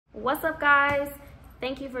What's up, guys?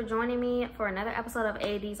 Thank you for joining me for another episode of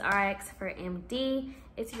AD's RX for MD.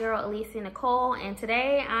 It's your girl Alicia Nicole, and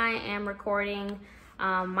today I am recording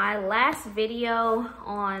my last video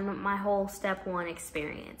on my whole step 1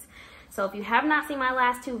 experience. So if you have not seen my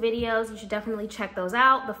last 2 videos, you should definitely check those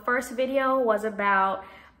out. The first video was about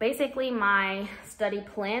basically my study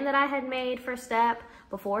plan that I had made for STEP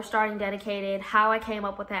before starting dedicated, how I came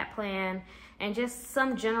up with that plan, and just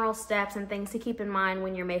some general steps and things to keep in mind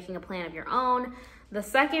when you're making a plan of your own. The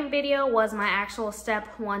second video was my actual step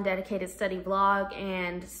 1 dedicated study vlog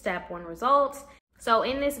and step 1 results. So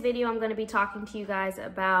in this video, I'm going to be talking to you guys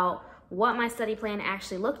about what my study plan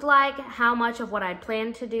actually looked like, how much of what I'd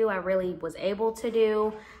planned to do I really was able to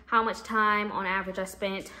do, how much time on average I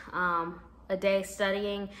spent a day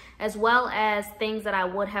studying, as well as things that I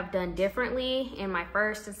would have done differently in my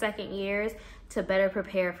first and second years to better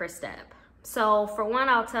prepare for STEP. So for one,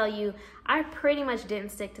 I'll tell you, I pretty much didn't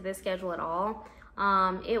stick to this schedule at all.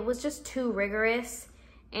 It was just too rigorous,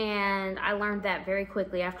 and I learned that very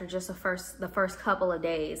quickly after just the first couple of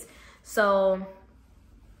days. So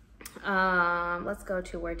let's go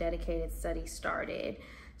to where dedicated study started.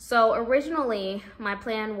 So originally, my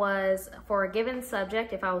plan was for a given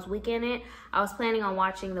subject, if I was weak in it, I was planning on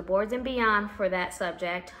watching the boards and beyond for that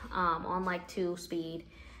subject on like 2 speed,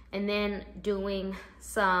 and then doing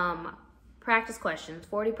some practice questions,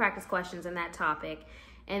 40 practice questions in that topic,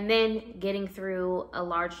 and then getting through a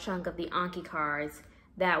large chunk of the Anki cards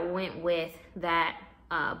that went with that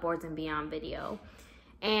boards and beyond video.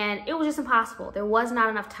 And it was just impossible. There was not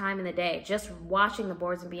enough time in the day. Just watching the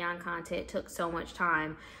boards and beyond content took so much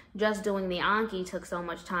time. Just doing the Anki took so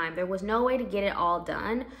much time. There was no way to get it all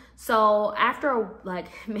done. So after like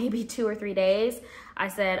maybe 2 or 3 days, I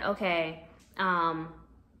said, okay,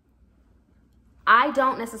 I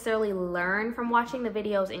don't necessarily learn from watching the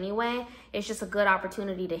videos anyway. It's just a good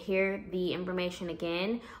opportunity to hear the information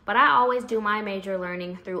again. But I always do my major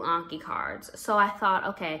learning through Anki cards. So I thought,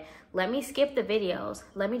 okay, let me skip the videos.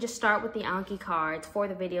 Let me just start with the Anki cards for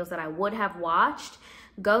the videos that I would have watched,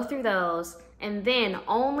 go through those, and then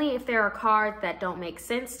only if there are cards that don't make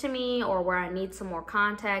sense to me or where I need some more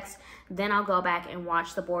context, then I'll go back and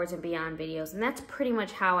watch the boards and beyond videos. And that's pretty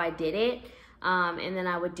much how I did it. And then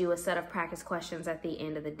I would do a set of practice questions at the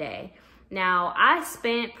end of the day. Now, I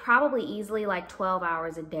spent probably easily like 12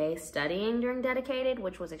 hours a day studying during dedicated,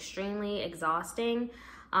 which was extremely exhausting.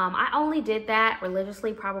 I only did that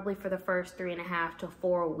religiously probably for the first 3.5 to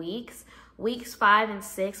 4 weeks. Weeks 5 and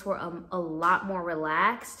 6 were a lot more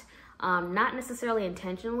relaxed. Not necessarily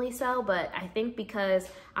intentionally so, but I think because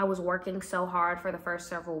I was working so hard for the first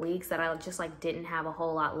several weeks that I just like didn't have a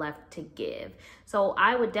whole lot left to give. So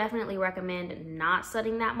I would definitely recommend not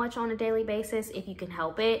studying that much on a daily basis if you can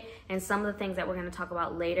help it. And some of the things that we're going to talk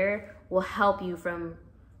about later will help you from,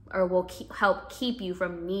 or will help keep you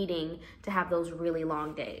from needing to have those really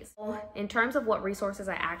long days. In terms of what resources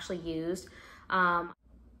I actually used,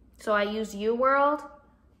 so I used UWorld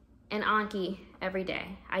and Anki every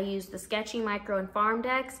day. I used the Sketchy Micro and Farm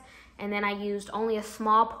decks, and then I used only a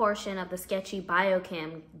small portion of the Sketchy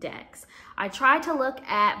Biochem decks. I tried to look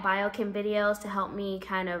at biochem videos to help me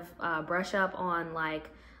kind of brush up on like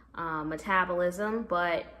metabolism,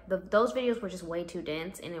 but those videos were just way too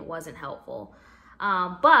dense and it wasn't helpful.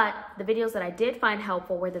 But the videos that I did find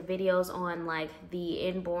helpful were the videos on like the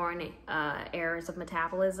inborn errors of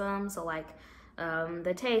metabolism, so like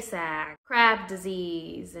the Tay-Sachs, Crab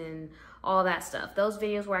disease, and all that stuff. Those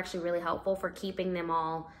videos were actually really helpful for keeping them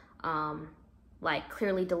all like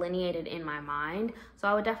clearly delineated in my mind. So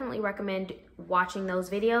I would definitely recommend watching those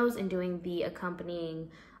videos and doing the accompanying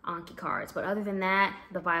Anki cards. But other than that,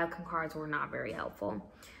 the biochem cards were not very helpful.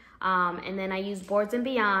 And then I used boards and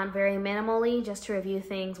beyond very minimally just to review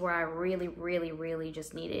things where I really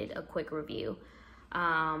just needed a quick review.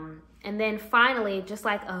 And then finally, just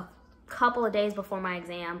like a couple of days before my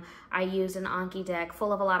exam, I used an Anki deck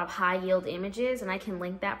full of a lot of high yield images, and I can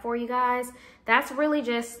link that for you guys. That's really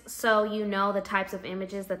just so you know the types of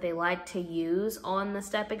images that they like to use on the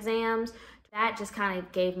STEP exams. That just kind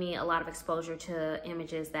of gave me a lot of exposure to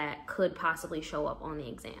images that could possibly show up on the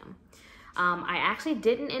exam. I actually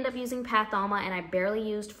didn't end up using Pathoma, and I barely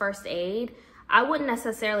used first aid. I wouldn't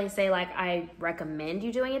necessarily say like I recommend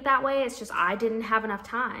you doing it that way. It's just I didn't have enough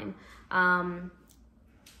time.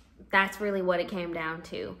 That's really what it came down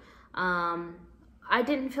to. I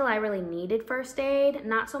didn't feel I really needed first aid,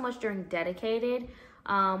 not so much during dedicated,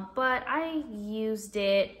 but I used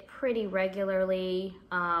it pretty regularly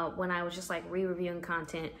when I was just like re-reviewing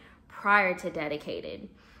content prior to dedicated.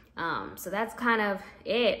 So that's kind of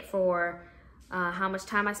it for how much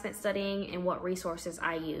time I spent studying and what resources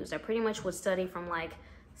I used. I pretty much would study from like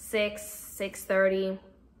 6:30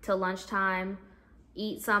 till lunchtime,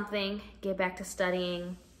 eat something, get back to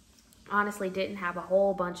studying. Honestly, didn't have a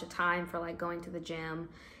whole bunch of time for like going to the gym,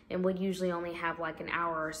 and would usually only have like an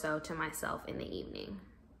hour or so to myself in the evening.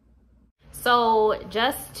 So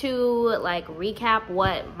just to like recap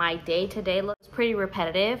what my day-to-day looks, pretty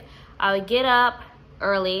repetitive. I would get up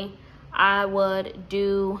early. I would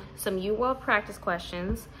do some UWorld practice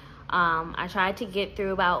questions. I tried to get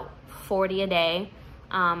through about 40 a day.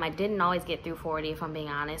 I didn't always get through 40 if I'm being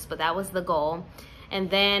honest, but that was the goal. And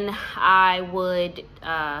then I would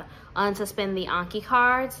unsuspend the Anki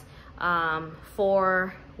cards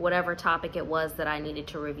for whatever topic it was that I needed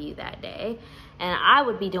to review that day. And I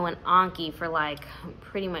would be doing Anki for like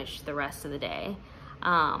pretty much the rest of the day.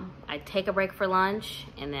 I'd take a break for lunch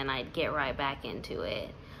and then I'd get right back into it.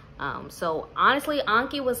 So honestly,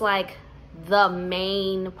 Anki was like the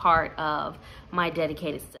main part of my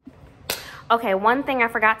dedicated study. Okay, one thing I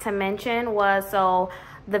forgot to mention was, so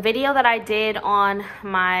the video that I did on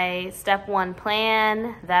my step 1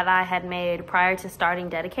 plan that I had made prior to starting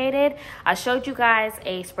dedicated, I showed you guys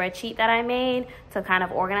a spreadsheet that I made to kind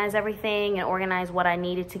of organize everything and organize what I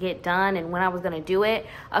needed to get done and when I was going to do it.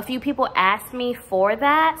 A few people asked me for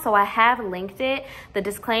that, so I have linked it. The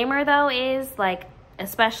disclaimer though is, like,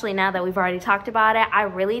 especially now that we've already talked about it, I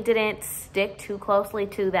really didn't stick too closely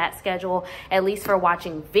to that schedule, at least for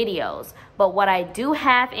watching videos. But what I do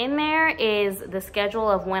have in there is the schedule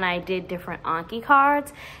of when I did different Anki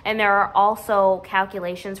cards, and there are also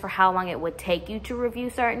calculations for how long it would take you to review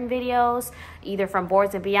certain videos, either from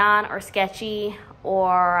Boards and Beyond or Sketchy,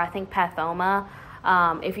 or I think Pathoma,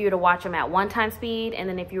 if you were to watch them at 1 time speed, and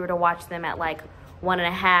then if you were to watch them at like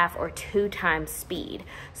 1.5 or 2 times speed.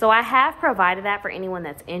 So I have provided that for anyone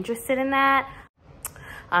that's interested in that.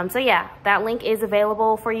 So yeah, that link is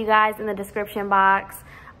available for you guys in the description box.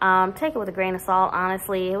 Take it with a grain of salt,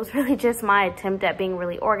 honestly. It was really just my attempt at being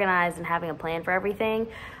really organized and having a plan for everything,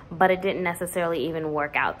 but it didn't necessarily even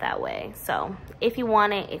work out that way. So if you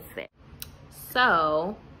want it, it's there.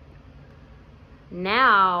 So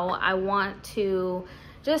now I want to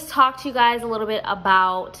just talk to you guys a little bit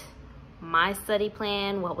about my study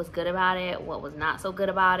plan, what was good about it, what was not so good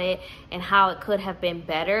about it, and how it could have been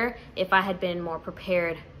better if I had been more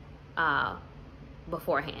prepared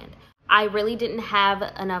beforehand. I really didn't have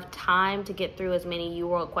enough time to get through as many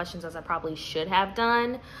UWorld questions as I probably should have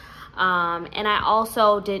done. And I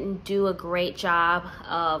also didn't do a great job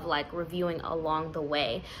of like reviewing along the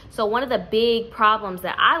way. So one of the big problems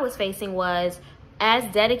that I was facing was, as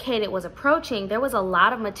dedicated was approaching, there was a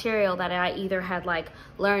lot of material that I either had like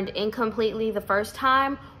learned incompletely the first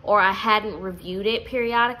time, or I hadn't reviewed it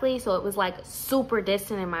periodically, so it was like super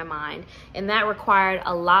distant in my mind, and that required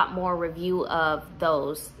a lot more review of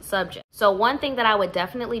those subjects. So one thing that I would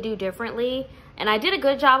definitely do differently, and I did a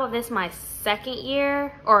good job of this my second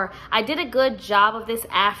year, or I did a good job of this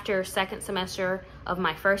after second semester of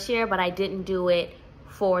my first year, but I didn't do it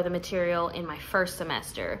for the material in my first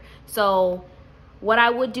semester. So what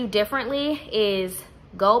I would do differently is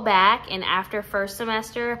go back and after first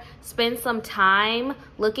semester, spend some time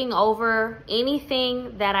looking over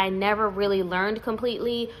anything that I never really learned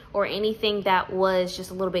completely, or anything that was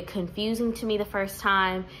just a little bit confusing to me the first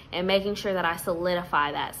time, and making sure that I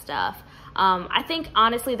solidify that stuff. I think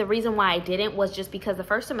honestly the reason why I didn't was just because the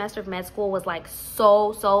first semester of med school was like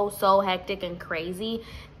so hectic and crazy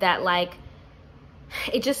that like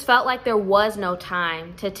it just felt like there was no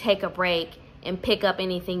time to take a break and pick up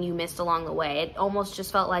anything you missed along the way. It almost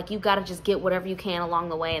just felt like you gotta just get whatever you can along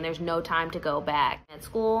the way, and there's no time to go back at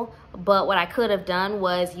school. But what I could have done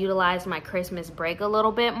was utilize my Christmas break a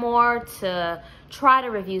little bit more to try to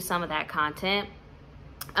review some of that content.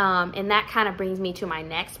 And that kind of brings me to my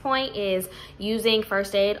next point, is using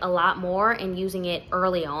first aid a lot more and using it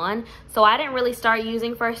early on. So I didn't really start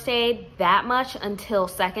using first aid that much until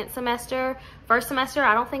second semester. First semester,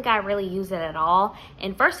 I don't think I really used it at all.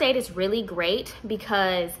 And first aid is really great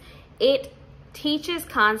because it teaches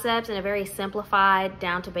concepts in a very simplified,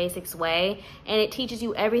 down to basics way, and it teaches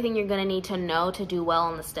you everything you're gonna need to know to do well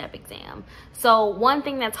on the step exam. So one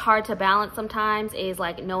thing that's hard to balance sometimes is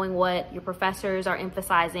like knowing what your professors are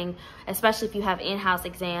emphasizing, especially if you have in-house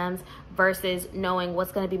exams, versus knowing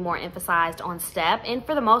what's going to be more emphasized on step. And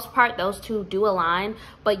for the most part, those two do align,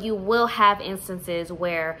 but you will have instances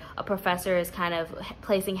where a professor is kind of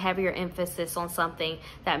placing heavier emphasis on something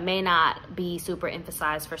that may not be super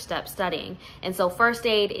emphasized for step studying. And so first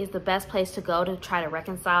aid is the best place to go to try to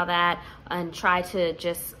reconcile that and try to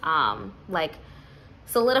just like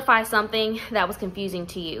solidify something that was confusing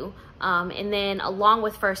to you. And then along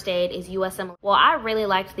with first aid is USMLE. Well, I really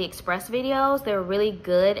liked the express videos. They were really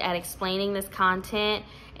good at explaining this content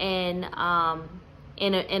and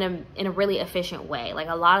in a really efficient way. Like,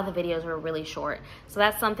 a lot of the videos were really short. So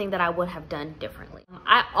that's something that I would have done differently.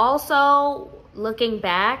 I also, looking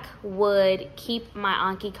back, would keep my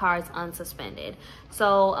Anki cards unsuspended.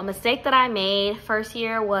 So a mistake that I made first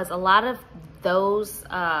year was a lot of those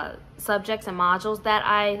subjects and modules that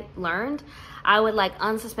I learned, I would like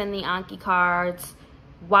unsuspend the Anki cards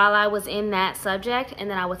while I was in that subject, and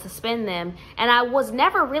then I would suspend them. And I was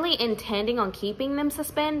never really intending on keeping them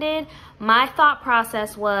suspended. My thought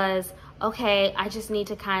process was, okay, I just need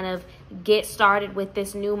to kind of get started with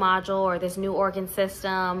this new module or this new organ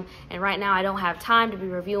system. And right now I don't have time to be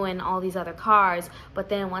reviewing all these other cards. But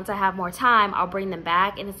then once I have more time, I'll bring them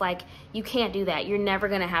back. And it's like, you can't do that. You're never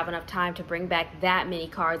gonna have enough time to bring back that many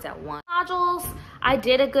cards at once. Modules, I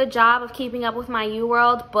did a good job of keeping up with my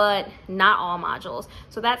UWorld, but not all modules.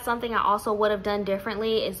 So that's something I also would have done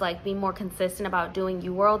differently, is like be more consistent about doing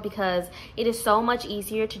UWorld, because it is so much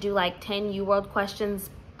easier to do like 10 UWorld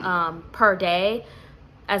questions per day,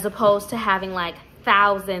 as opposed to having like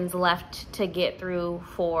thousands left to get through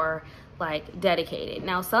for like dedicated.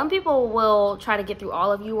 Now, some people will try to get through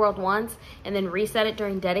all of UWorld once and then reset it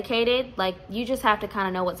during dedicated. Like, you just have to kind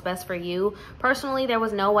of know what's best for you. Personally, there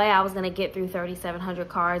was no way I was going to get through 3,700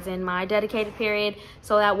 cards in my dedicated period,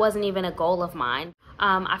 so that wasn't even a goal of mine.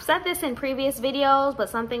 I've said this in previous videos, but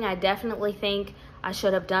something I definitely think I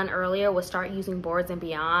should have done earlier was start using Boards and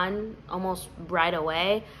Beyond almost right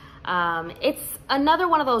away. It's another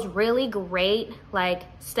one of those really great, like,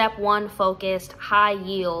 step one focused, high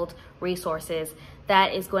yield resources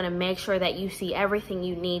that is going to make sure that you see everything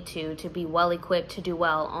you need to be well equipped to do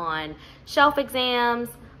well on shelf exams,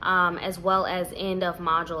 as well as end of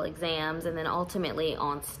module exams, and then ultimately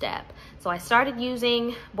on STEP. So I started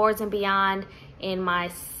using Boards and Beyond in my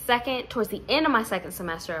towards the end of my second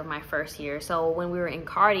semester of my first year. So when we were in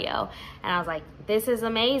cardio, and I was like, this is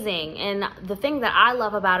amazing. And the thing that I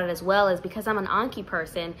love about it as well is, because I'm an Anki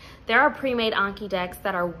person, there are pre-made Anki decks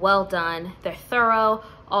that are well done. They're thorough.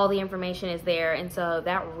 All the information is there. And so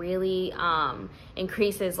that really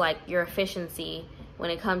increases like your efficiency when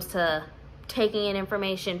it comes to taking in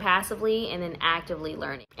information passively and then actively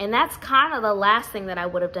learning. And that's kind of the last thing that I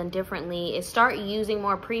would have done differently, is start using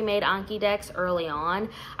more pre-made Anki decks early on.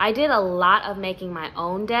 I did a lot of making my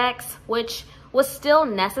own decks, which was still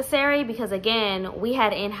necessary because, again, we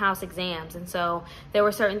had in-house exams, and so there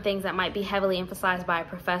were certain things that might be heavily emphasized by a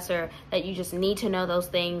professor that you just need to know those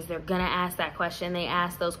things. They're gonna ask that question. They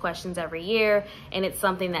ask those questions every year, and it's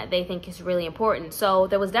something that they think is really important. So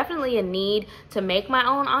there was definitely a need to make my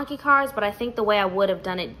own Anki cards, but I think the way I would have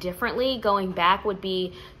done it differently going back would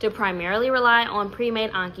be to primarily rely on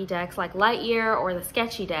pre-made Anki decks like Lightyear or the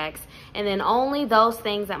Sketchy decks, and then only those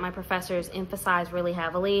things that my professors emphasize really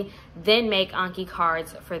heavily, then make Anki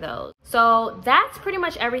cards for those. So that's pretty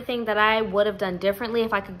much everything that I would have done differently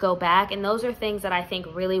if I could go back, and those are things that I think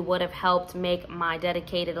really would have helped make my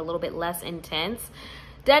dedicated a little bit less intense.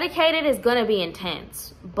 Dedicated is gonna be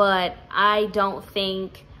intense, but I don't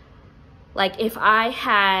think, like, if I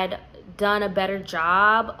had done a better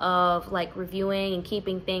job of like reviewing and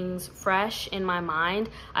keeping things fresh in my mind,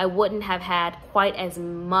 I wouldn't have had quite as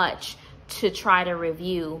much to try to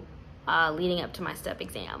review leading up to my STEP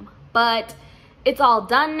exam. But it's all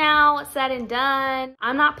done now, said and done.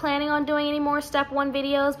 I'm not planning on doing any more Step 1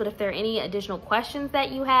 videos, but if there are any additional questions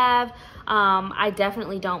that you have, I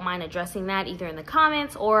definitely don't mind addressing that either in the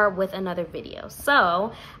comments or with another video.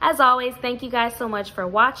 So, as always, thank you guys so much for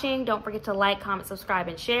watching. Don't forget to like, comment, subscribe,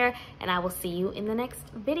 and share, and I will see you in the next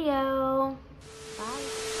video. Bye.